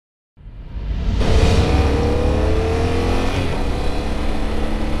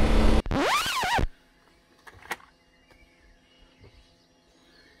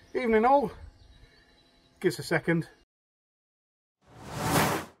Evening all. Give us a second.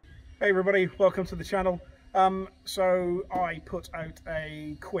 Hey everybody, welcome to the channel. So I put out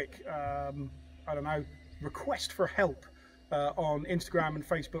a quick, I don't know, request for help on Instagram and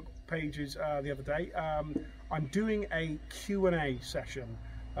Facebook pages the other day. I'm doing a Q&A session.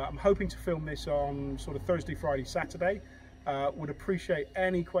 I'm hoping to film this on sort of Thursday, Friday, Saturday. Would appreciate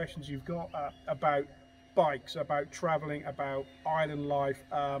any questions you've got about bikes, about traveling, about island life,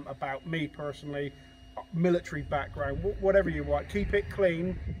 about me personally, military background, whatever you want. Keep it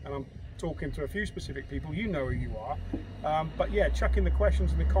clean, and I'm talking to a few specific people, you know who you are. But yeah, chuck in the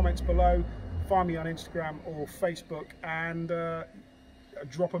questions in the comments below, find me on Instagram or Facebook, and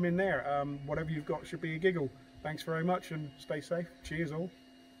drop them in there. Whatever you've got should be a giggle. Thanks very much and stay safe. Cheers all.